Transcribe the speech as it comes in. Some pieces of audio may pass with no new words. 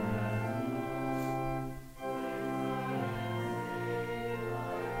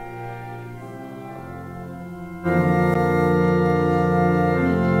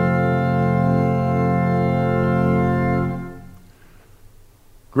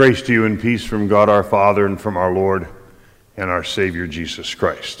Grace to you and peace from God our Father and from our Lord and our Savior Jesus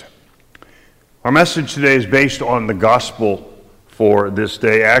Christ. Our message today is based on the gospel for this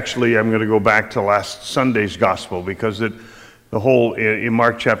day. Actually, I'm going to go back to last Sunday's gospel because the whole, in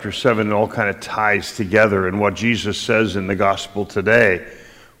Mark chapter 7, it all kind of ties together. And what Jesus says in the gospel today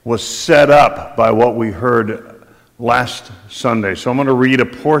was set up by what we heard last Sunday. So I'm going to read a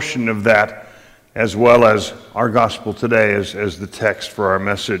portion of that as well as our gospel today as the text for our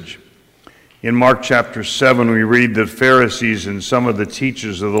message. In Mark chapter 7, we read that Pharisees and some of the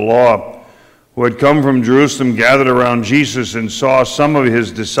teachers of the law who had come from Jerusalem gathered around Jesus and saw some of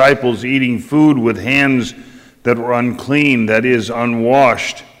his disciples eating food with hands that were unclean, that is,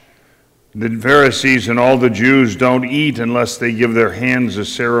 unwashed. The Pharisees and all the Jews don't eat unless they give their hands a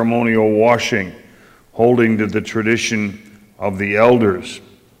ceremonial washing, holding to the tradition of the elders.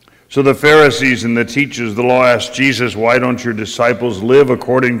 So the Pharisees and the teachers of the law asked Jesus, "Why don't your disciples live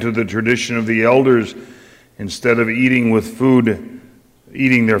according to the tradition of the elders instead of eating their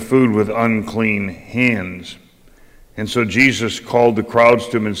food with unclean hands?" And so Jesus called the crowds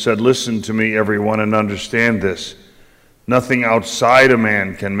to him and said, "Listen to me, everyone, and understand this. Nothing outside a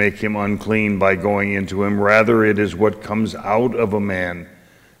man can make him unclean by going into him. Rather, it is what comes out of a man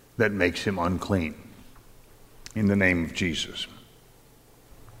that makes him unclean." In the name of Jesus.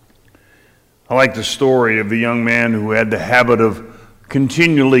 I like the story of the young man who had the habit of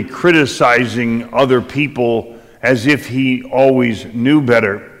continually criticizing other people as if he always knew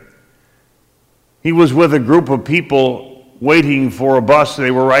better. He was with a group of people waiting for a bus.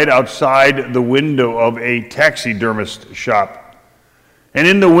 They were right outside the window of a taxidermist shop. And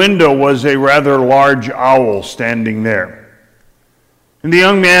in the window was a rather large owl standing there. And the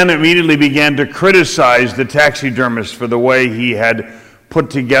young man immediately began to criticize the taxidermist for the way he had put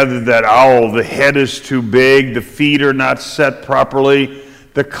together that owl. The head is too big, the feet are not set properly,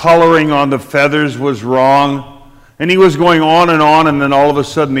 the coloring on the feathers was wrong. And he was going on, and then all of a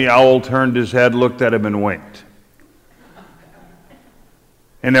sudden the owl turned his head, looked at him, and winked.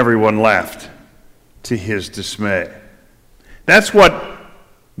 And everyone laughed to his dismay. That's what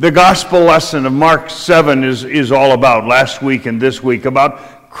the gospel lesson of Mark 7 is all about, last week and this week,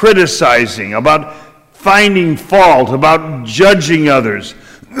 about criticizing, about finding fault, about judging others.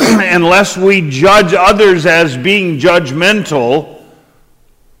 Unless we judge others as being judgmental,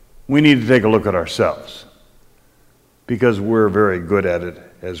 we need to take a look at ourselves, because we're very good at it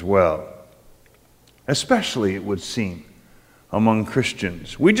as well. Especially, it would seem, among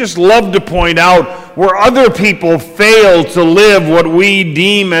Christians. We just love to point out where other people fail to live what we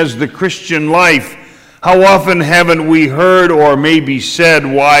deem as the Christian life. How often haven't we heard or maybe said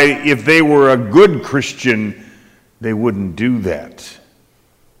why, if they were a good Christian, they wouldn't do that?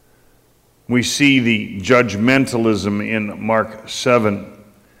 We see the judgmentalism in Mark 7.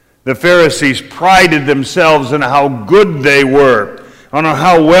 The Pharisees prided themselves on how good they were, on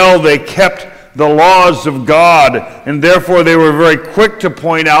how well they kept the laws of God, and therefore they were very quick to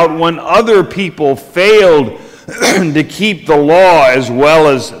point out when other people failed to keep the law as well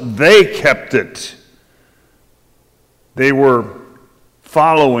as they kept it. They were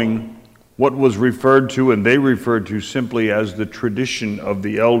following what was referred to, and they referred to simply as the tradition of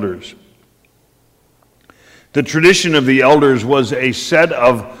the elders. The tradition of the elders was a set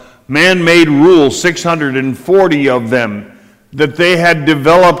of man-made rules, 640 of them, that they had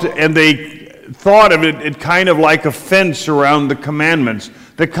developed, and they thought of it kind of like a fence around the commandments.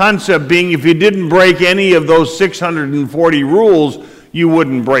 The concept being, if you didn't break any of those 640 rules, you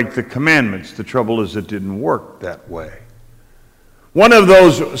wouldn't break the commandments. The trouble is, it didn't work that way. One of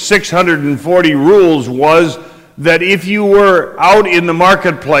those 640 rules was that if you were out in the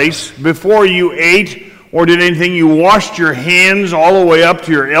marketplace, before you ate or did anything, you washed your hands all the way up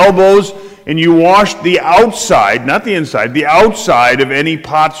to your elbows, and you washed the outside, not the inside, the outside of any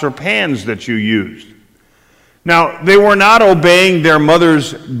pots or pans that you used. Now, they were not obeying their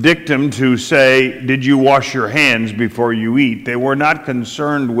mother's dictum to say, "Did you wash your hands before you eat?" They were not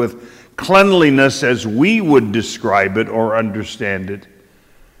concerned with cleanliness as we would describe it or understand it.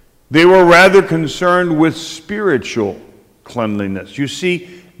 They were rather concerned with spiritual cleanliness. You see,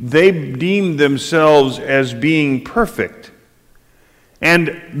 they deemed themselves as being perfect.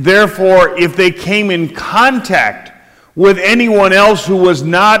 And therefore, if they came in contact with anyone else who was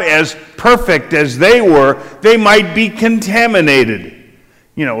not as perfect as they were, they might be contaminated.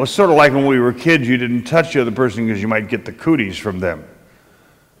 You know, it was sort of like when we were kids, you didn't touch the other person because you might get the cooties from them.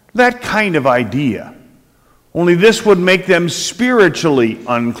 That kind of idea. Only this would make them spiritually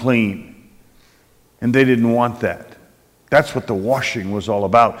unclean. And they didn't want that. That's what the washing was all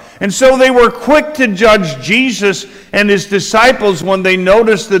about. And so they were quick to judge Jesus and his disciples when they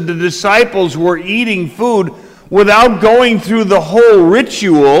noticed that the disciples were eating food without going through the whole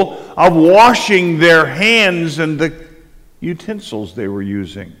ritual of washing their hands and the utensils they were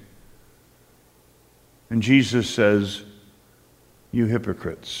using. And Jesus says, "You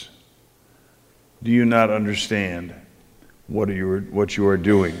hypocrites, do you not understand what you are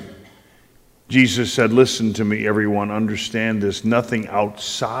doing?" Jesus said, "Listen to me, everyone, understand this. Nothing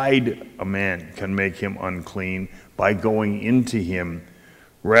outside a man can make him unclean by going into him.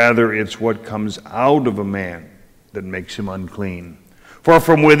 Rather, it's what comes out of a man that makes him unclean. For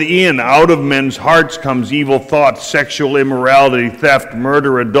from within, out of men's hearts comes evil thoughts, sexual immorality, theft,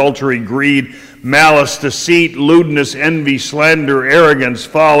 murder, adultery, greed, malice, deceit, lewdness, envy, slander, arrogance,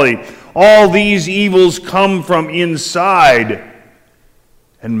 folly. All these evils come from inside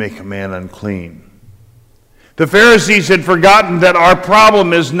and make a man unclean." The Pharisees had forgotten that our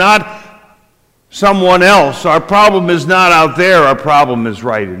problem is not someone else. Our problem is not out there. Our problem is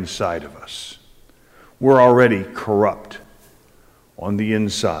right inside of us. We're already corrupt on the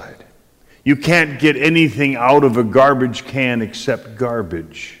inside. You can't get anything out of a garbage can except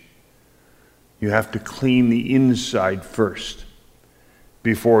garbage. You have to clean the inside first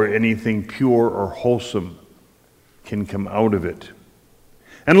before anything pure or wholesome can come out of it.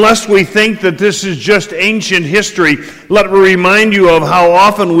 Unless we think that this is just ancient history, let me remind you of how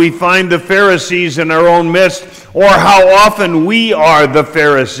often we find the Pharisees in our own midst, or how often we are the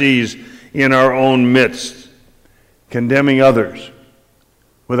Pharisees in our own midst, condemning others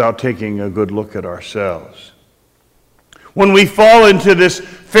without taking a good look at ourselves. When we fall into this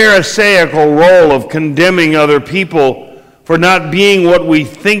Pharisaical role of condemning other people for not being what we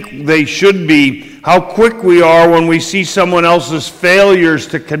think they should be, how quick we are when we see someone else's failures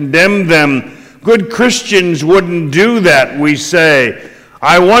to condemn them. Good Christians wouldn't do that, we say.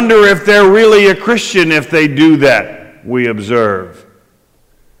 I wonder if they're really a Christian if they do that, we observe.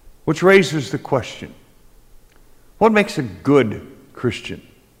 Which raises the question, what makes a good Christian?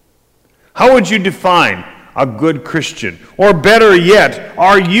 How would you define a good Christian? Or better yet,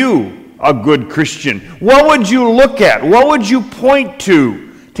 are you a good Christian? What would you look at? What would you point to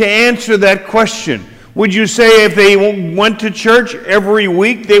answer that question? Would you say if they went to church every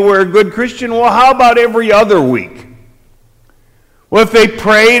week, they were a good Christian? Well, how about every other week? Well, if they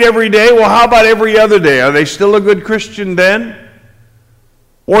prayed every day, well, how about every other day? Are they still a good Christian then?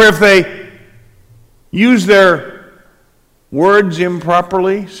 Or if they use their words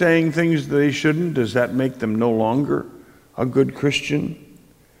improperly, saying things they shouldn't, does that make them no longer a good Christian?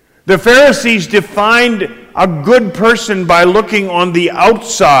 The Pharisees defined a good person by looking on the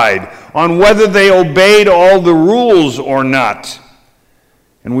outside, on whether they obeyed all the rules or not.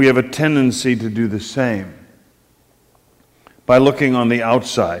 And we have a tendency to do the same. By looking on the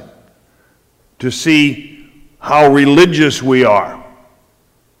outside, to see how religious we are,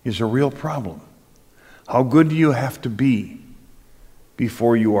 is a real problem. How good do you have to be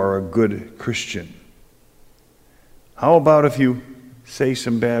before you are a good Christian? How about if you say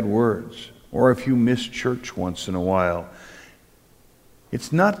some bad words, or if you miss church once in a while?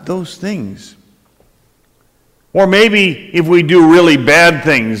 It's not those things. Or maybe if we do really bad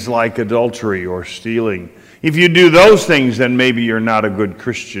things like adultery or stealing, if you do those things, then maybe you're not a good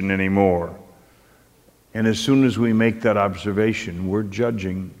Christian anymore. And as soon as we make that observation, we're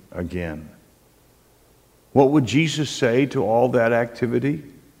judging again. What would Jesus say to all that activity?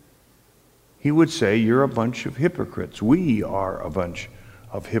 He would say, you're a bunch of hypocrites. We are a bunch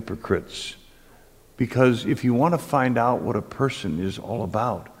of hypocrites. Because if you want to find out what a person is all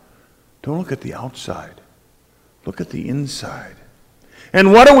about, don't look at the outside. Look at the inside.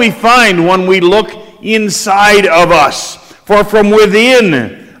 And what do we find when we look inside of us? For from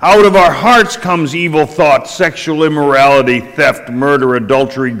within, out of our hearts comes evil thoughts, sexual immorality, theft, murder,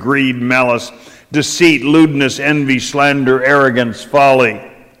 adultery, greed, malice, deceit, lewdness, envy, slander, arrogance, folly.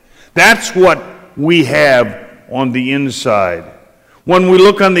 That's what we have on the inside. When we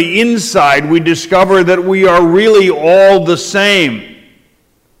look on the inside, we discover that we are really all the same.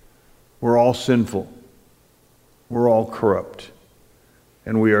 We're all sinful. We're all corrupt.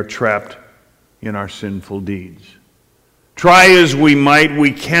 And we are trapped in our sinful deeds. Try as we might,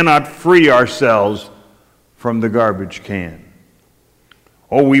 we cannot free ourselves from the garbage can.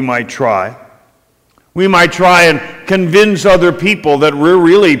 Oh, we might try. We might try and convince other people that we're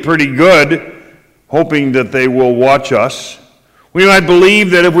really pretty good, hoping that they will watch us. We might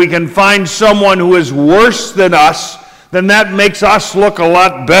believe that if we can find someone who is worse than us, then that makes us look a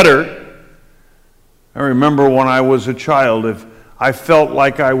lot better. I remember when I was a child, if I felt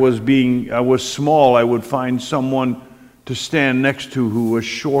like I was small, I would find someone to stand next to who was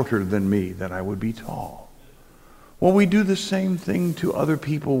shorter than me, that I would be tall. Well, we do the same thing to other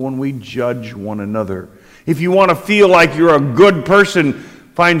people when we judge one another. If you want to feel like you're a good person,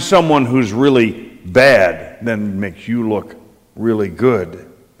 find someone who's really bad, then makes you look really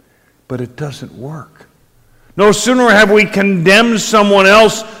good. But it doesn't work. No sooner have we condemned someone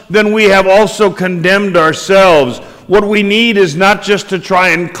else than we have also condemned ourselves. What we need is not just to try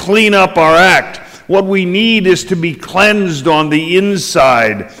and clean up our act. What we need is to be cleansed on the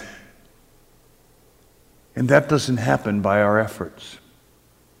inside. And that doesn't happen by our efforts.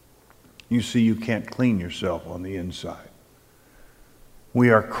 You see, you can't clean yourself on the inside. We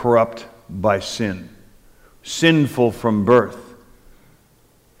are corrupt by sin, sinful from birth.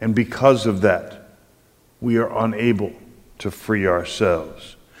 And because of that, we are unable to free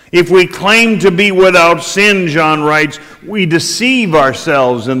ourselves. If we claim to be without sin, John writes, we deceive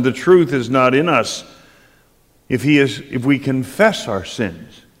ourselves and the truth is not in us. If we confess our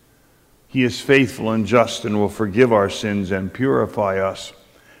sins, He is faithful and just and will forgive our sins and purify us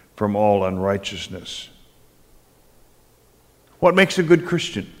from all unrighteousness. What makes a good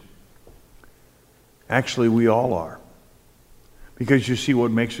Christian? Actually, we all are. Because you see,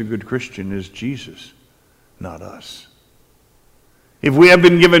 what makes a good Christian is Jesus, not us. If we have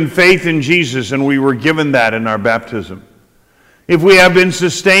been given faith in Jesus, and we were given that in our baptism, if we have been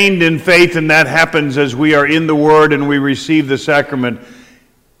sustained in faith, and that happens as we are in the Word and we receive the sacrament,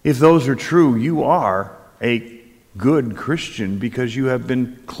 if those are true, you are a good Christian because you have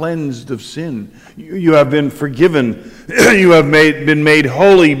been cleansed of sin. You have been forgiven. You have been made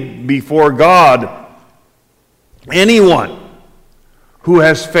holy before God. Anyone who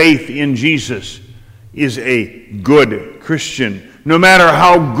has faith in Jesus is a good Christian, no matter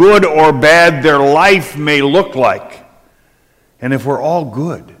how good or bad their life may look like. And if we're all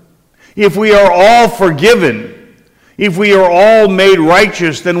good, if we are all forgiven, if we are all made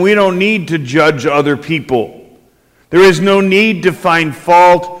righteous, then we don't need to judge other people. There is no need to find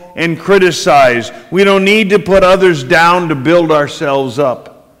fault and criticize. We don't need to put others down to build ourselves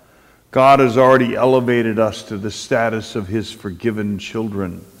up. God has already elevated us to the status of His forgiven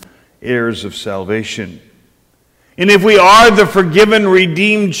children, heirs of salvation. And if we are the forgiven,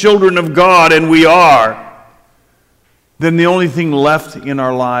 redeemed children of God, and we are, then the only thing left in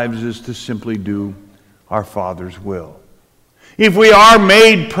our lives is to simply do our Father's will. If we are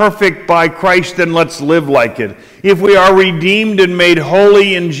made perfect by Christ, then let's live like it. If we are redeemed and made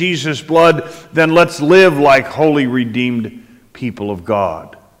holy in Jesus' blood, then let's live like holy, redeemed people of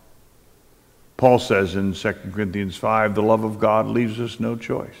God. Paul says in 2 Corinthians 5, the love of God leaves us no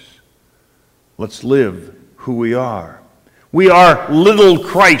choice. Let's live who we are. We are little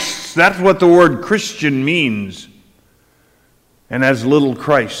Christs. That's what the word Christian means. And as little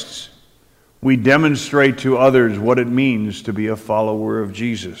Christs, we demonstrate to others what it means to be a follower of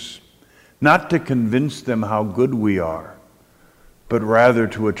Jesus. Not to convince them how good we are, but rather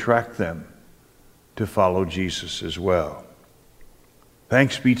to attract them to follow Jesus as well.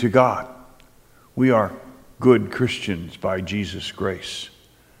 Thanks be to God. We are good Christians by Jesus' grace.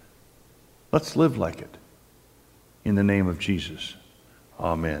 Let's live like it. In the name of Jesus.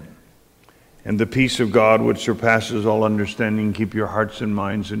 Amen. And the peace of God, which surpasses all understanding, keep your hearts and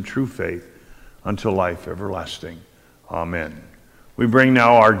minds in true faith until life everlasting. Amen. We bring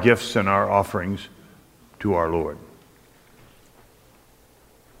now our gifts and our offerings to our Lord.